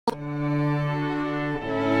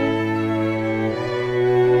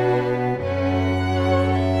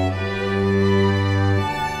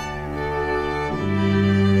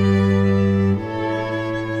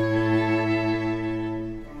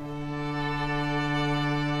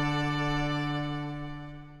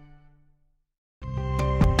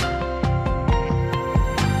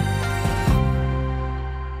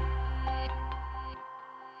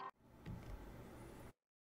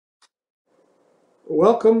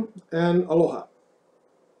Welcome and aloha.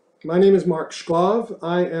 My name is Mark Shklov.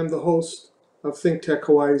 I am the host of ThinkTech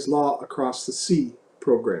Hawaii's Law Across the Sea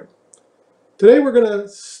program. Today we're going to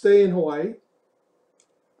stay in Hawaii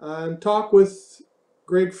and talk with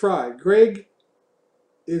Greg Frey. Greg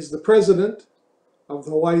is the president of the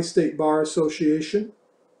Hawaii State Bar Association,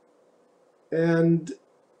 and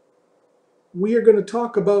we are going to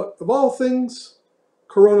talk about, of all things,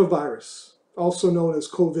 coronavirus, also known as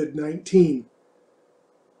COVID-19.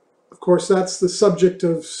 Of course, that's the subject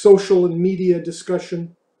of social and media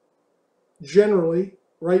discussion generally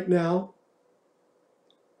right now.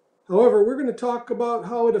 However, we're going to talk about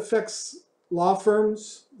how it affects law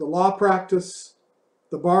firms, the law practice,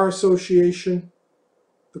 the Bar Association,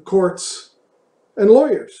 the courts, and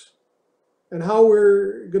lawyers, and how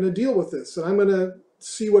we're going to deal with this. And I'm going to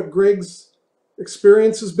see what Greg's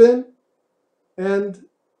experience has been and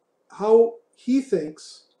how he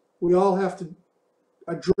thinks we all have to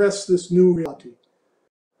address this new reality.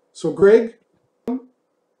 So Greg,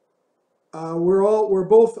 we're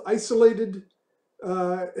both isolated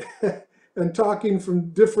and talking from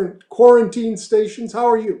different quarantine stations. How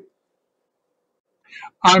are you?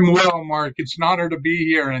 I'm well, Mark. It's an honor to be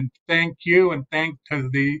here, and thank you, and thank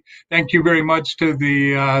you very much to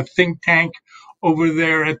the think tank over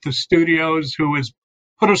there at the studios who has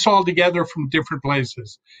put us all together from different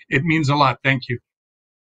places. It means a lot. Thank you.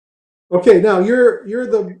 Okay, now you're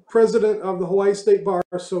the president of the Hawaii State Bar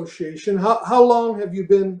Association. How long have you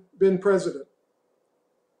been president?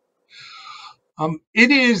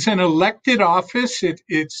 It is an elected office.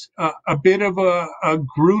 It's a bit of a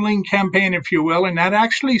grueling campaign, if you will, and that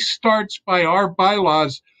actually starts by our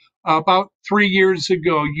bylaws about 3 years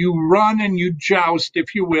ago. You run and you joust,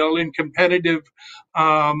 if you will, in competitive,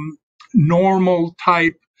 normal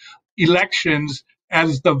type elections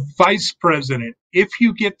as the vice president. If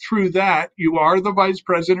you get through that, you are the vice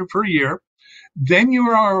president for a year. Then you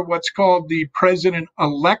are what's called the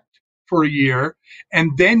president-elect for a year,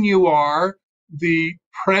 and then you are the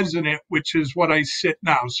president, which is what I sit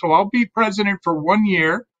now. So I'll be president for 1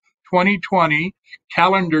 year, 2020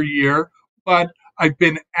 calendar year, but I've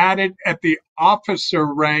been added at the officer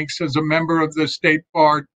ranks as a member of the State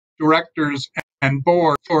Bar Directors and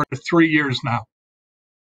Board for 3 years now.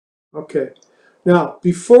 Okay. Now,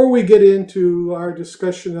 before we get into our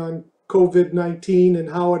discussion on COVID-19 and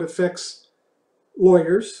how it affects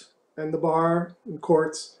lawyers and the bar and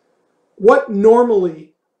courts, what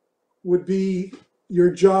normally would be your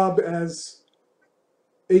job as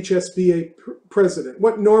HSBA president?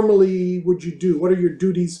 What normally would you do? What are your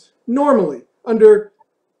duties normally under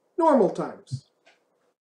normal times?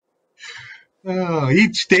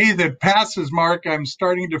 Each day that passes, Mark, I'm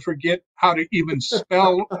starting to forget how to even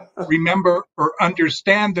spell, remember, or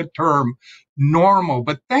understand the term normal.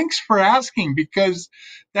 But thanks for asking, because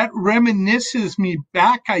that reminisces me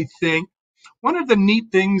back, I think. One of the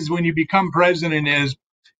neat things when you become president is,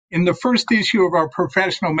 in the first issue of our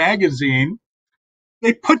professional magazine,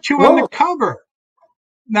 they put you on the cover.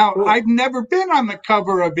 Now, I've never been on the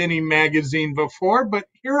cover of any magazine before, but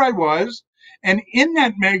here I was. And in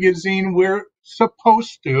that magazine, we're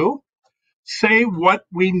supposed to say what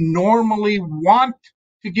we normally want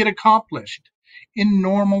to get accomplished in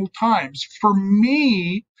normal times. For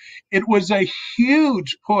me, it was a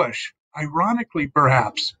huge push, ironically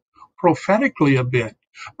perhaps, prophetically a bit,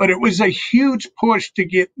 but it was a huge push to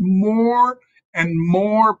get more and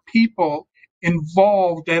more people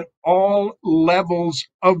involved at all levels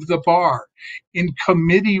of the bar, in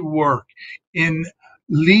committee work, in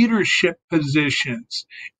leadership positions,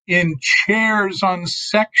 in chairs on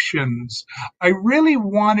sections. I really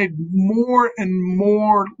wanted more and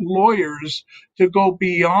more lawyers to go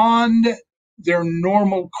beyond their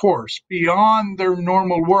normal course, beyond their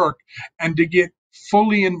normal work, and to get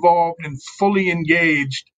fully involved and fully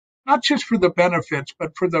engaged, not just for the benefits,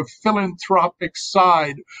 but for the philanthropic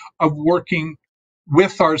side of working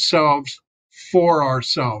with ourselves, for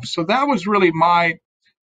ourselves. So that was really my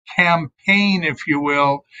campaign, if you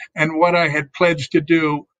will, and what I had pledged to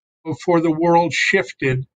do before the world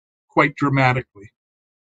shifted quite dramatically.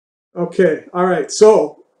 Okay, all right.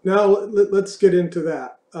 So now let's get into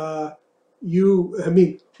that.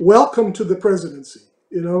 Welcome to the presidency.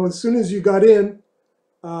 You know, as soon as you got in,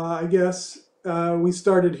 I guess we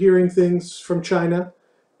started hearing things from China,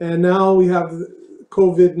 and now we have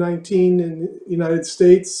COVID-19 in the United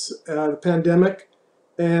States, the pandemic,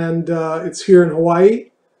 and it's here in Hawaii.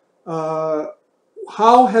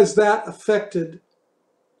 How has that affected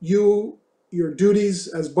you, your duties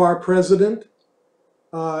as bar president,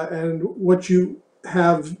 and what you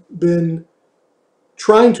have been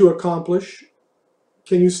trying to accomplish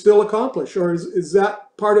can you still accomplish, or is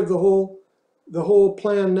that part of the whole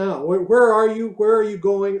plan now? Where are you? Where are you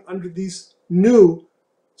going under these new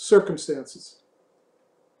circumstances?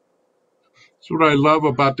 That's what I love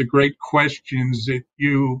about the great questions that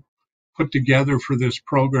you put together for this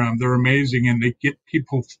program. They're amazing and they get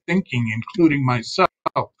people thinking, including myself.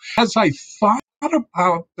 As I thought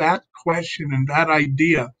about that question and that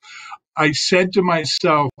idea, I said to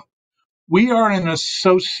myself, we are an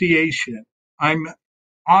association. I'm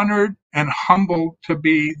honored and humbled to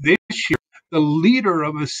be this year the leader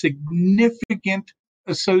of a significant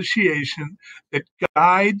association that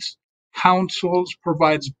guides, counsels,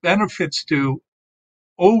 provides benefits to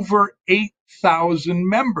over 8,000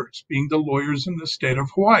 members, being the lawyers in the state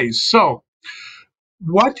of Hawaii. So,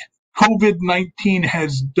 what COVID-19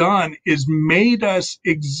 has done is made us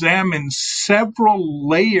examine several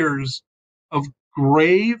layers of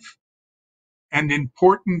grave and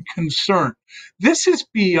important concern. This is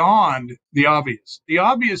beyond the obvious. The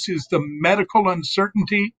obvious is the medical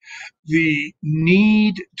uncertainty, the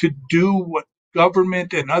need to do what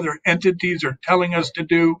government and other entities are telling us to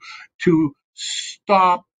do to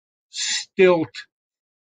stop, stilt,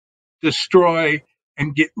 destroy,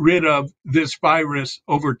 and get rid of this virus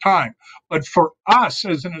over time. But for us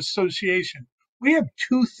as an association, we have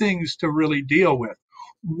two things to really deal with.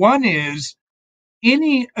 One is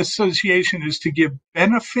any association is to give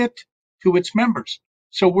benefit to its members.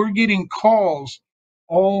 So we're getting calls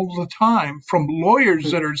all the time from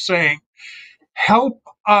lawyers that are saying, help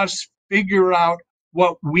us figure out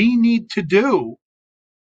what we need to do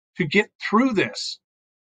to get through this.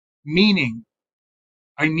 Meaning,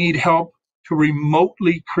 I need help to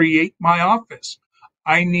remotely create my office.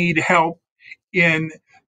 I need help in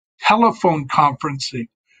telephone conferencing.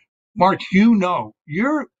 Mark,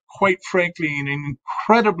 you're quite frankly an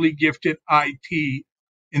incredibly gifted IT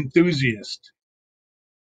enthusiast.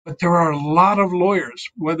 But there are a lot of lawyers,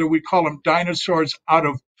 whether we call them dinosaurs out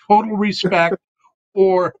of total respect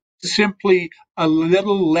or simply a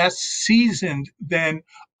little less seasoned than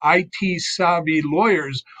IT savvy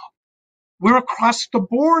lawyers. We're across the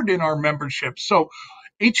board in our membership. So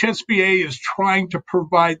HSBA is trying to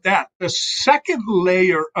provide that. The second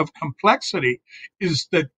layer of complexity is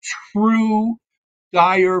the true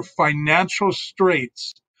dire financial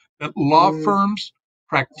straits that law firms, Yeah.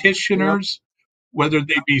 practitioners, whether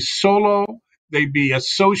they be solo, they be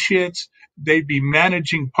associates, they be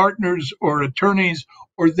managing partners or attorneys,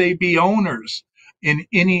 or they be owners in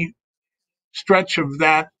any stretch of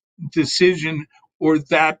that decision or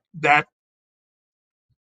that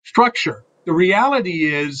structure. The reality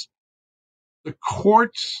is the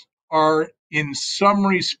courts are in some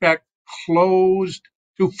respect closed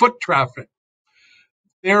to foot traffic.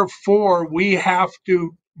 Therefore, we have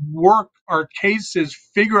to work our cases,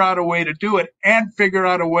 figure out a way to do it, and figure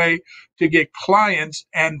out a way to get clients.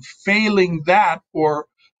 And failing that or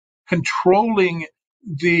controlling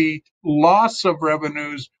the loss of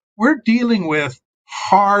revenues, we're dealing with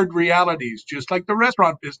hard realities, just like the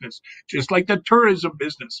restaurant business, just like the tourism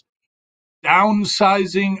business.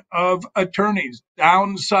 Downsizing of attorneys,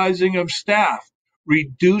 downsizing of staff,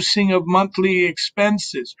 reducing of monthly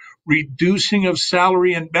expenses, reducing of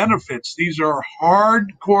salary and benefits. These are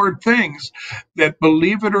hardcore things that,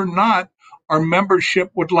 believe it or not, our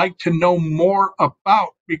membership would like to know more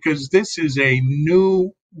about because this is a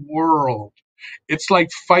new world. It's like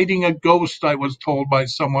fighting a ghost, I was told by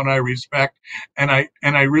someone I respect, and I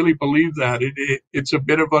really believe that. It's a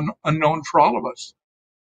bit of an unknown for all of us.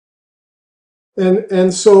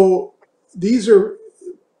 And so these are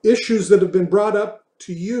issues that have been brought up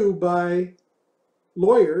to you by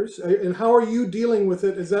lawyers, and how are you dealing with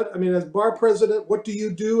it? Is that, I mean, as bar president, what do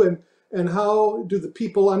you do, and how do the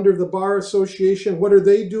people under the bar association, what are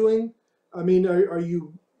they doing? I mean,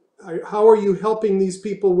 how are you helping these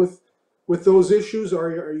people with those issues?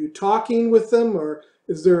 Are you talking with them, or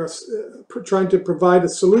is there trying to provide a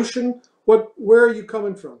solution? Where are you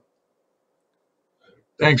coming from?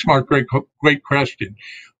 Thanks, Mark. Great question.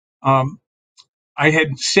 I had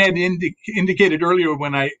indicated earlier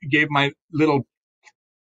when I gave my little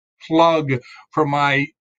plug for my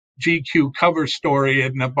GQ cover story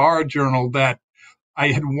in the Bar Journal that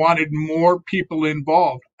I had wanted more people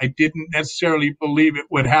involved. I didn't necessarily believe it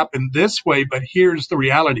would happen this way, but here's the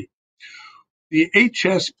reality. The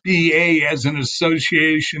HSBA as an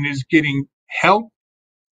association is getting help,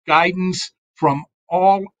 guidance from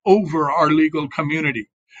all over our legal community.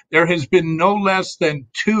 There has been no less than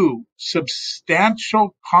 2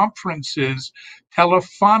 substantial conferences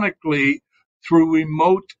telephonically through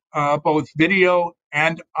remote, both video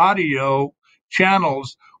and audio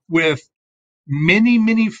channels with many,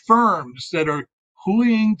 many firms that are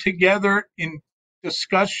pulling together in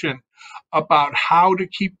discussion about how to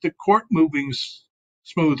keep the court moving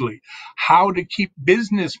smoothly, how to keep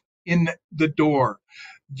business in the door.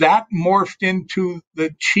 That morphed into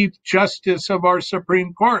the Chief Justice of our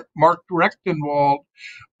Supreme Court, Mark Rechtenwald,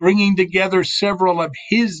 bringing together several of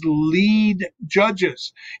his lead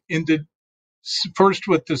judges in the first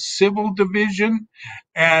with the civil division,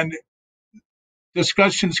 and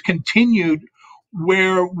discussions continued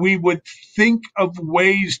where we would think of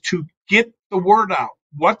ways to get the word out.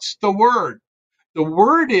 What's the word? The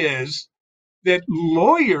word is that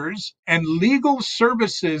lawyers and legal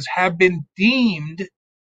services have been deemed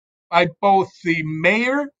by both the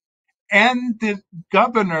mayor and the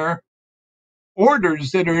governor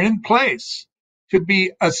orders that are in place to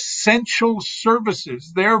be essential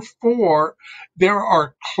services. Therefore, there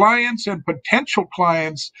are clients and potential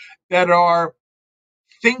clients that are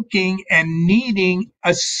thinking and needing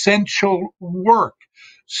essential work.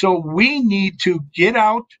 So we need to get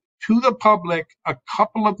out to the public a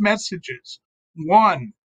couple of messages.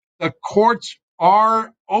 One, the courts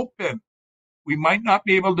are open. We might not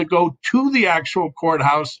be able to go to the actual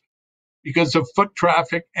courthouse because of foot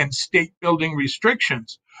traffic and state building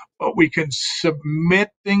restrictions, but we can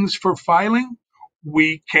submit things for filing.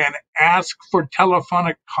 We can ask for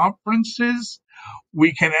telephonic conferences.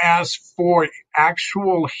 We can ask for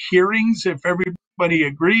actual hearings if everybody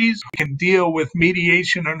agrees. We can deal with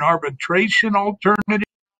mediation and arbitration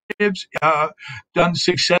alternatives done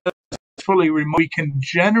successfully remote. We can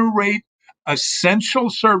generate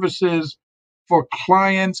essential services for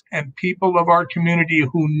clients and people of our community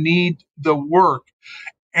who need the work.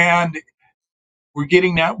 And we're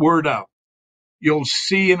getting that word out. You'll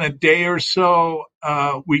see in a day or so,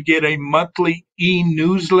 we get a monthly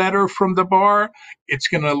e-newsletter from the bar. It's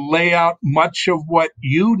going to lay out much of what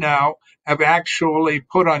you now have actually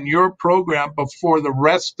put on your program before the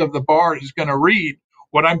rest of the bar is going to read.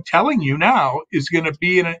 What I'm telling you now is going to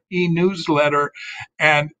be in an e-newsletter,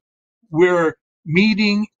 and we're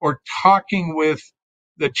meeting or talking with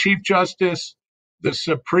the Chief Justice, the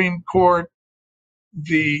Supreme Court,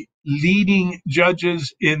 the leading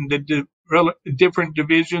judges in the different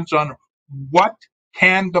divisions on what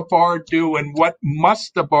can the bar do and what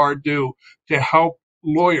must the bar do to help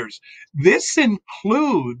lawyers. This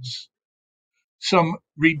includes some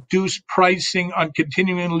reduced pricing on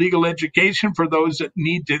continuing legal education for those that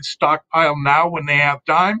need to stockpile now when they have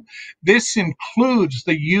time. This includes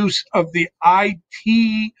the use of the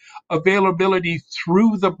IT availability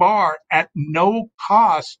through the bar at no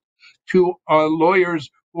cost to lawyers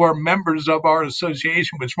who are members of our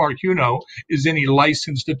association, which, Mark, you know, is any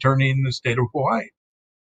licensed attorney in the state of Hawaii.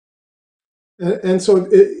 And so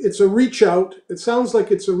it's a reach out. It sounds like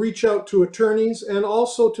it's a reach out to attorneys and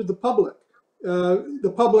also to the public.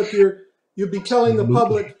 The public, you'd be telling the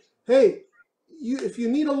public, hey, if you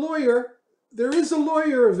need a lawyer, there is a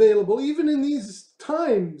lawyer available. Even in these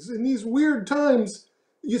times, in these weird times,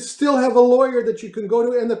 you still have a lawyer that you can go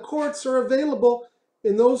to, and the courts are available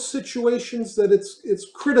in those situations that it's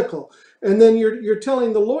critical. And then you're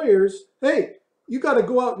telling the lawyers, hey, you got to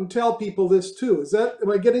go out and tell people this too.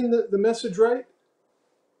 Am I getting the message right?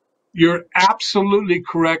 You're absolutely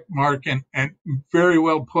correct, Mark, and very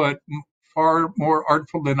well put, far more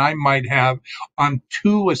artful than I might have, on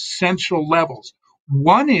two essential levels.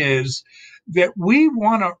 One is that we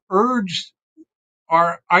want to urge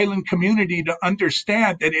our island community to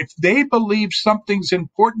understand that if they believe something's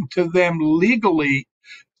important to them legally,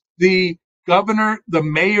 the governor, the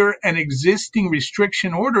mayor, and existing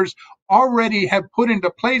restriction orders already have put into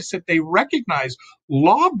place that they recognize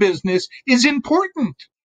law business is important.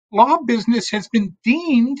 Law business has been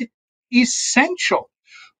deemed essential.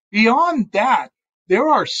 Beyond that, there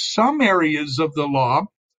are some areas of the law,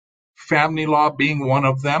 family law being one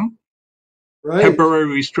of them, Right. temporary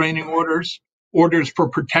restraining orders, orders for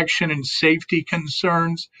protection and safety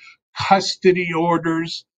concerns, custody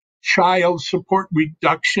orders, child support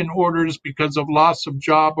reduction orders because of loss of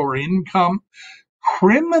job or income,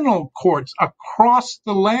 criminal courts across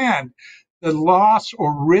the land. The loss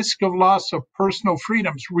or risk of loss of personal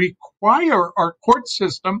freedoms require our court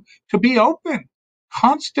system to be open,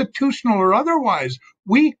 constitutional or otherwise.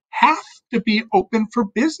 We have to be open for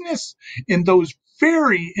business in those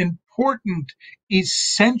very important,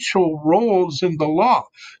 essential roles in the law.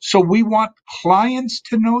 So we want clients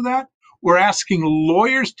to know that. We're asking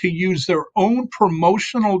lawyers to use their own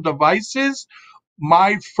promotional devices.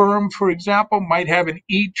 My firm, for example, might have an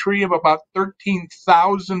e-tree of about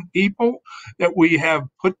 13,000 people that we have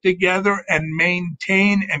put together and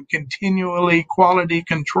maintain and continually quality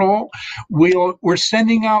control. We're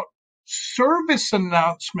sending out service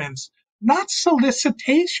announcements not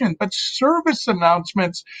solicitation, but service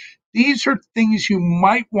announcements. These are things you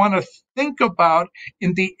might want to think about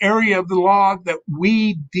in the area of the law that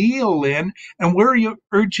we deal in, and we're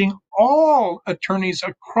urging all attorneys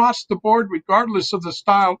across the board, regardless of the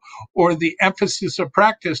style or the emphasis of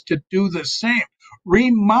practice, to do the same.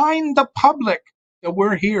 Remind the public that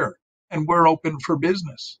we're here and we're open for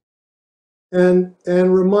business. And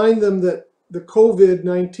remind them that the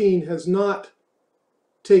COVID-19 has not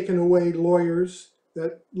taken away lawyers,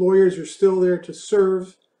 that lawyers are still there to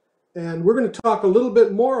serve. And we're going to talk a little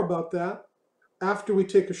bit more about that after we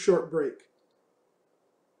take a short break.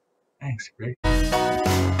 Thanks, Greg.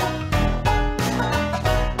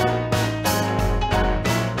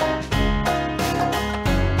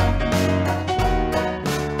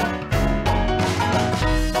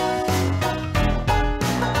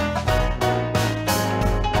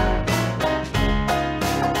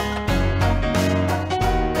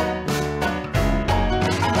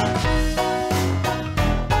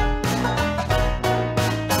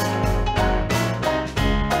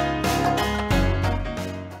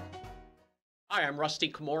 Hi, I'm Rusty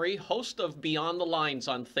Komori, host of Beyond the Lines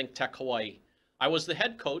on ThinkTech Hawaii. I was the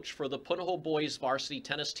head coach for the Punahou boys varsity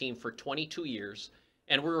tennis team for 22 years,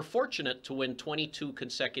 and we were fortunate to win 22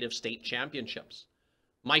 consecutive state championships.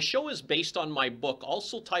 My show is based on my book,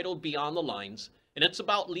 also titled Beyond the Lines, and it's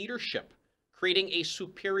about leadership, creating a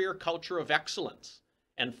superior culture of excellence,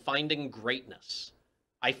 and finding greatness.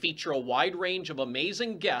 I feature a wide range of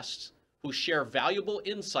amazing guests who share valuable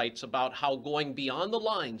insights about how going beyond the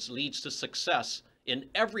lines leads to success in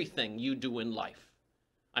everything you do in life.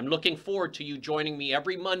 I'm looking forward to you joining me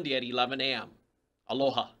every Monday at 11 a.m.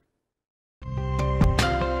 Aloha.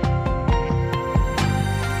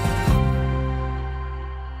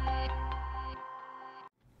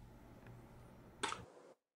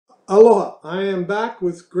 Aloha. I am back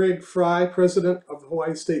with Greg Frey, President of the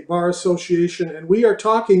Hawaii State Bar Association, and we are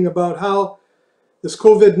talking about how this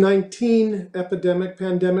COVID-19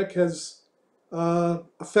 pandemic has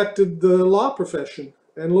affected the law profession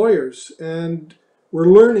and lawyers. And we're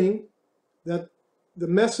learning that the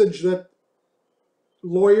message that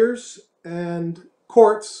lawyers and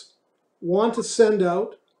courts want to send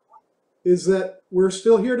out is that we're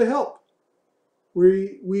still here to help.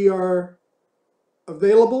 We are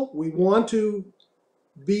available. We want to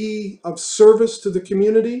be of service to the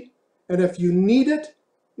community. And if you need it,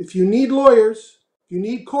 if you need lawyers, you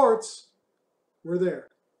need courts, we're there.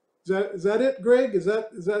 Is that it, Greg? Is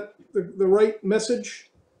that the right message?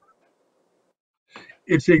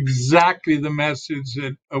 It's exactly the message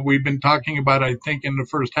that we've been talking about, I think, in the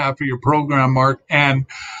first half of your program, Mark, and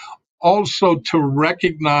also to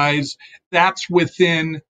recognize that's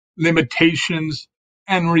within limitations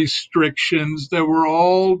and restrictions that we're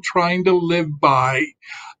all trying to live by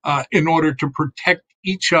in order to protect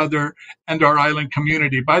each other and our island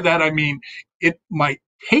community. By that, I mean, it might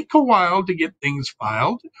take a while to get things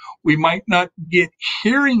filed. We might not get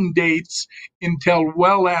hearing dates until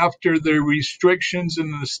well after the restrictions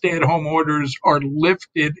and the stay-at-home orders are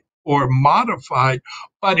lifted or modified,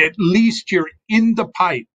 but at least you're in the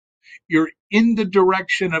pipe. You're in the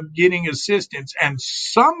direction of getting assistance. And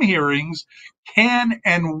some hearings can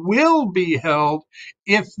and will be held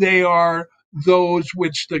if they are those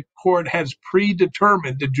which the court has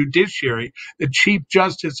predetermined, the judiciary, the Chief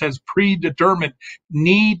Justice has predetermined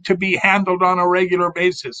need to be handled on a regular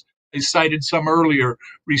basis. I cited some earlier: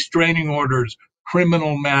 restraining orders,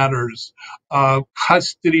 criminal matters,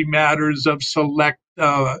 custody matters of select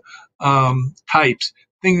types,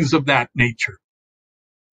 things of that nature.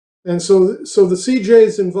 And so the CJ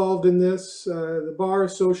is involved in this, the Bar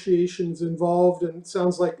Association's involved, and it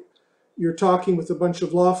sounds like you're talking with a bunch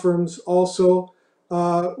of law firms also.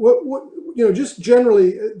 Just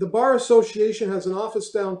generally, the Bar Association has an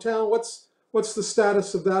office downtown. What's the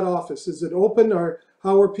status of that office? Is it open, or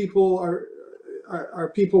how are people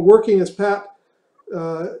working? Is Pat,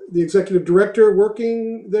 the executive director,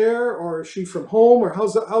 working there, or is she from home, or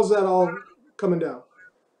how's that all coming down?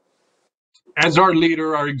 As our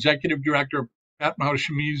leader, our executive director, Pat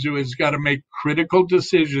Shimizu, has got to make critical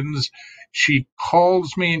decisions. She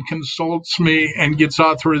calls me and consults me and gets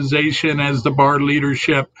authorization as the bar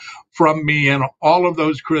leadership from me in all of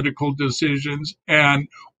those critical decisions. And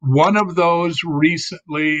one of those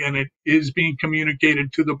recently, and it is being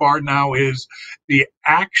communicated to the bar now, is the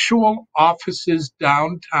actual offices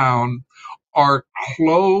downtown are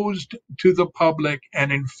closed to the public.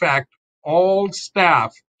 And in fact, all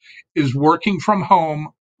staff is working from home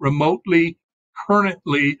remotely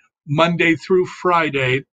currently Monday through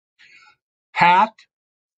Friday. Pat,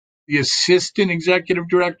 the assistant executive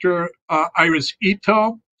director, Iris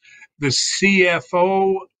Ito, the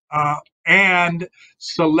CFO and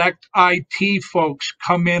select IT folks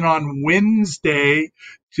come in on Wednesday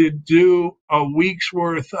to do a week's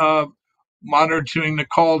worth of monitoring the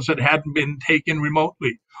calls that hadn't been taken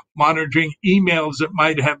remotely, monitoring emails that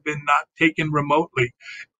might have been not taken remotely,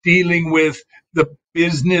 dealing with the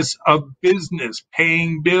business of business,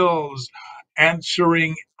 paying bills,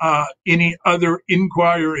 answering any other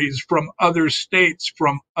inquiries from other states,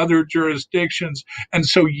 from other jurisdictions. And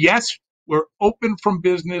so, yes, we're open from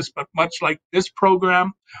business, but much like this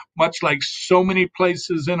program, much like so many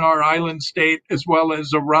places in our island state, as well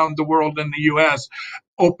as around the world in the U.S.,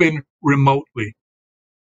 open remotely.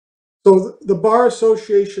 So the Bar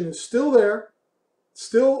Association is still there,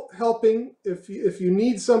 still helping. If you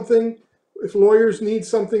need something, if lawyers need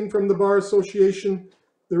something from the Bar Association,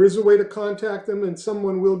 there is a way to contact them, and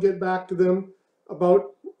someone will get back to them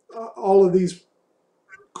about all of these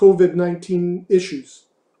COVID-19 issues.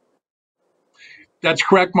 That's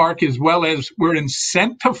correct, Mark, as well as we're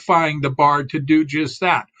incentivizing the bar to do just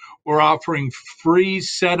that. We're offering free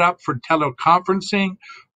setup for teleconferencing,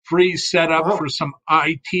 free setup for some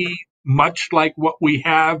IT, much like what we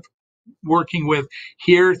have working with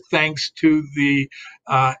here, thanks to the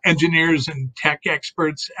engineers and tech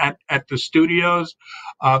experts at the studios.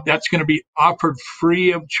 That's going to be offered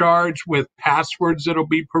free of charge with passwords that will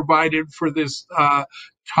be provided for this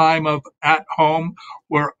time of at home.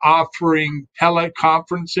 We're offering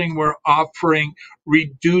teleconferencing. We're offering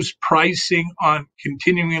reduced pricing on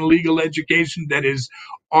continuing legal education that is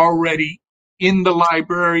already in the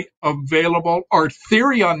library available. Our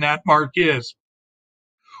theory on that, Mark, is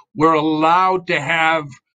we're allowed to have,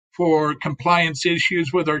 for compliance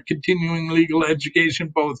issues with our continuing legal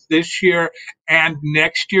education, both this year and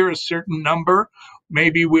next year, a certain number.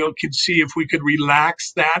 Maybe we could see if we could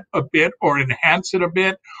relax that a bit or enhance it a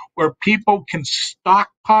bit, where people can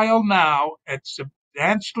stockpile now at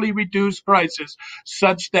substantially reduced prices,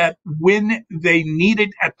 such that when they need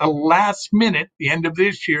it at the last minute, the end of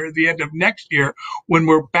this year, the end of next year, when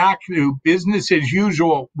we're back to business as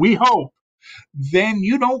usual, we hope, then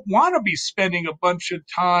you don't want to be spending a bunch of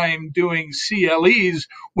time doing CLEs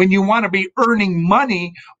when you want to be earning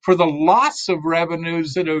money for the loss of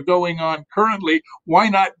revenues that are going on currently. Why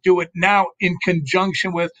not do it now in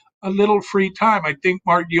conjunction with a little free time? I think,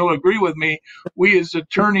 Mark, you'll agree with me. We as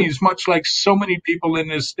attorneys, much like so many people in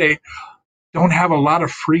this state, don't have a lot of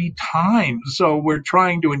free time. So we're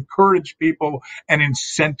trying to encourage people and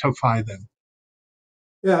incentivize them.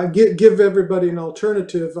 Yeah, give everybody an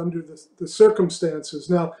alternative under the circumstances.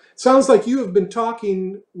 Now, it sounds like you have been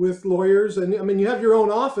talking with lawyers, and I mean, you have your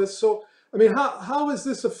own office. So, I mean, how has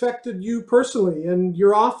this affected you personally and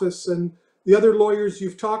your office and the other lawyers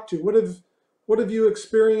you've talked to? What have you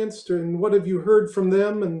experienced, and what have you heard from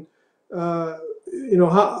them? And how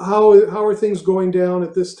are things going down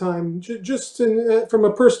at this time, just from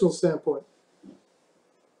a personal standpoint?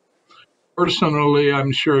 Personally,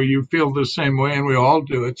 I'm sure you feel the same way, and we all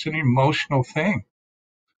do. It's an emotional thing.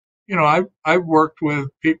 You know, I've worked with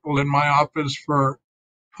people in my office for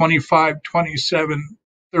 25, 27,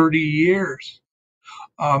 30 years.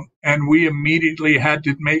 And we immediately had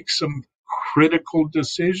to make some critical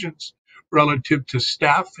decisions relative to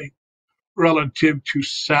staffing, relative to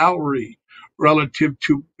salary, relative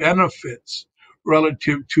to benefits,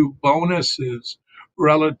 relative to bonuses,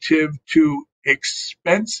 relative to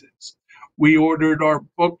expenses. We ordered our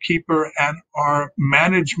bookkeeper and our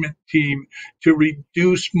management team to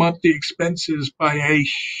reduce monthly expenses by a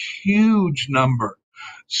huge number.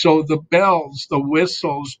 So the bells, the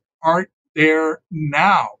whistles aren't there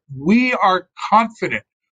now. We are confident.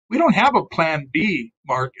 We don't have a plan B,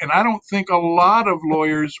 Mark, and I don't think a lot of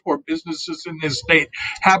lawyers or businesses in this state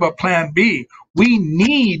have a plan B. We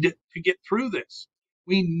need to get through this.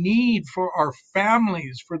 We need, for our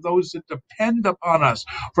families, for those that depend upon us,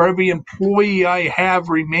 for every employee I have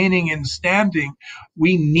remaining in standing,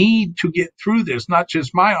 we need to get through this, not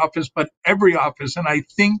just my office, but every office. And I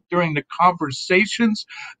think during the conversations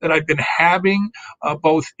that I've been having,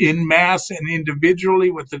 both in mass and individually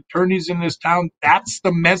with attorneys in this town, that's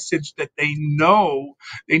the message that they know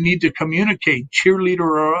they need to communicate, cheerleader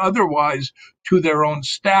or otherwise, to their own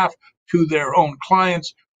staff, to their own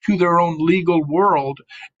clients, to their own legal world.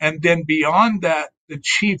 And then beyond that, the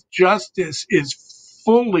Chief Justice is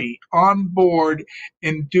fully on board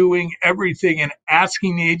in doing everything and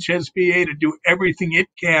asking the HSBA to do everything it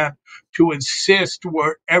can to assist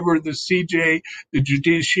wherever the CJ, the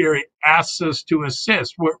judiciary, asks us to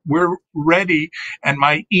assist. We're ready. And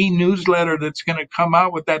my e-newsletter that's going to come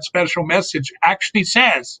out with that special message actually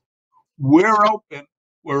says, we're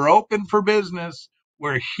open for business.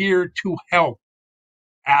 We're here to help.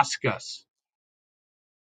 ask us.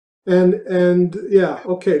 And yeah,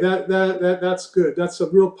 okay, that's good. That's a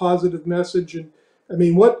real positive message. And I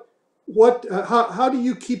mean, how do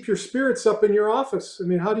you keep your spirits up in your office? I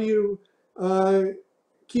mean, how do you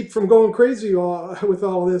keep from going crazy with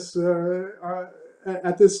all this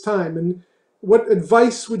at this time? And what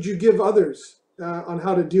advice would you give others on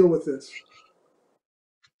how to deal with this?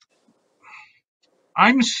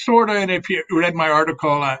 I'm sort of, and if you read my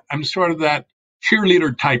article, I'm sort of that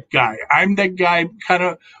cheerleader type guy. I'm that guy kind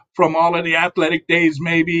of from all of the athletic days,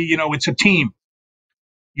 maybe, it's a team.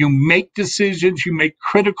 You make decisions, you make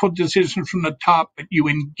critical decisions from the top, but you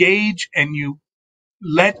engage and you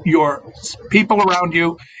let your people around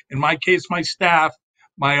you, in my case, my staff,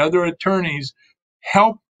 my other attorneys,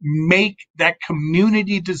 help make that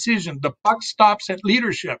community decision. The buck stops at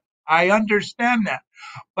leadership. I understand that.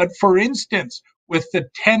 But for instance, with the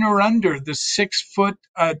 10 or under, the 6 foot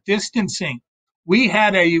distancing, we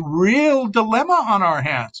had a real dilemma on our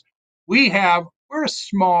hands. We're a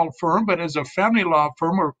small firm, but as a family law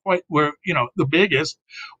firm, we're the biggest.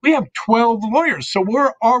 We have 12 lawyers. So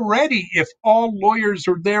we're already, if all lawyers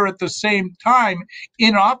are there at the same time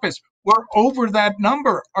in office, we're over that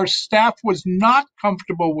number. Our staff was not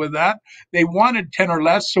comfortable with that. They wanted 10 or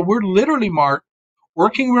less. So we're literally, Mark,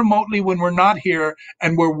 working remotely when we're not here,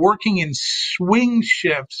 and we're working in swing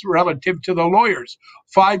shifts relative to the lawyers.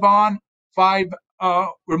 5 on, 5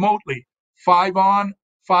 remotely, 5 on,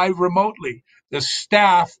 5 remotely. The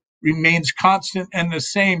staff remains constant and the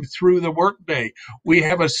same through the workday. We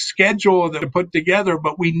have a schedule that we put together,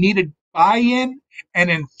 but we needed buy-in and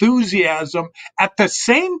enthusiasm at the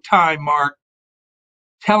same time, Mark,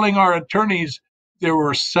 telling our attorneys there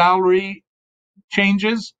were salary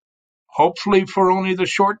changes, hopefully for only the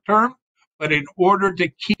short term, but in order to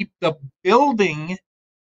keep the building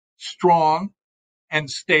strong and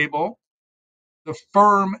stable, the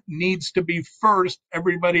firm needs to be first.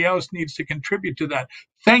 Everybody else needs to contribute to that.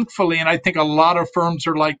 Thankfully, and I think a lot of firms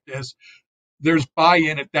are like this, there's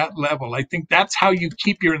buy-in at that level. I think that's how you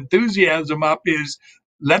keep your enthusiasm up, is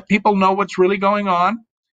let people know what's really going on,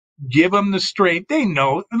 give them the straight. They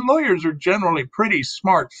know, and lawyers are generally pretty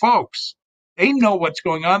smart folks. They know what's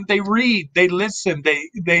going on. They read, they listen, they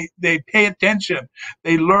pay attention,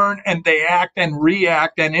 they learn, and they act and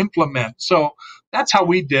react and implement. So that's how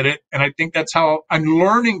we did it. And I think that's how I'm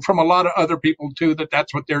learning from a lot of other people too,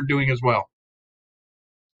 that's what they're doing as well.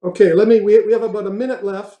 Okay, we have about a minute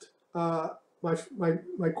left.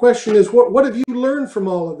 My question is, what have you learned from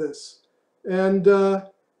all of this? And, I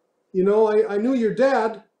knew your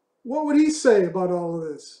dad. What would he say about all of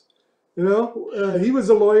this? He was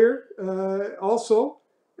a lawyer also.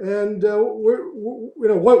 And,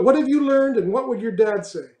 what have you learned, and what would your dad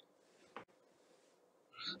say?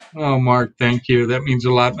 Oh, Mark, thank you. That means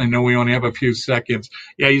a lot. I know we only have a few seconds.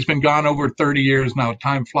 Yeah, he's been gone over 30 years now.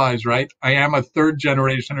 Time flies, right? I am a third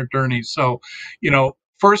generation attorney. So,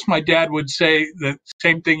 first my dad would say the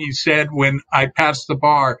same thing he said when I passed the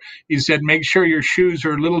bar. He said, make sure your shoes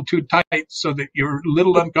are a little too tight so that you're a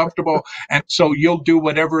little uncomfortable. And so you'll do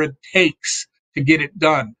whatever it takes to get it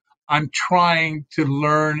done. I'm trying to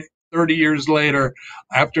learn 30 years later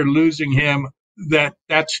after losing him that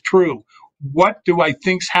that's true. What do I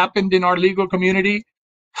think's happened in our legal community?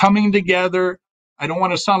 Coming together. I don't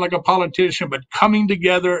want to sound like a politician, but coming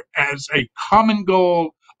together as a common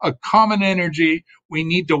goal, a common energy. We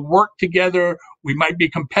need to work together. We might be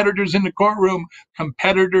competitors in the courtroom,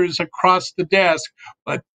 competitors across the desk,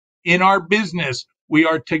 but in our business, we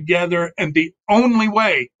are together. And the only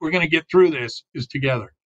way we're going to get through this is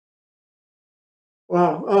together.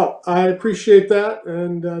 Wow. Oh, I appreciate that.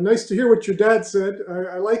 And nice to hear what your dad said.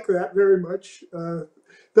 I like that very much.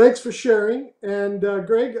 Thanks for sharing. And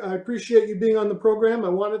Greg, I appreciate you being on the program. I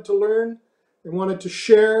wanted to learn and wanted to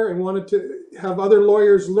share and wanted to have other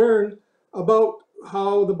lawyers learn about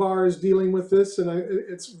how the bar is dealing with this. And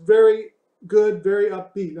it's very good, very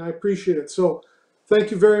upbeat, and I appreciate it. So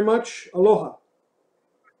thank you very much. Aloha.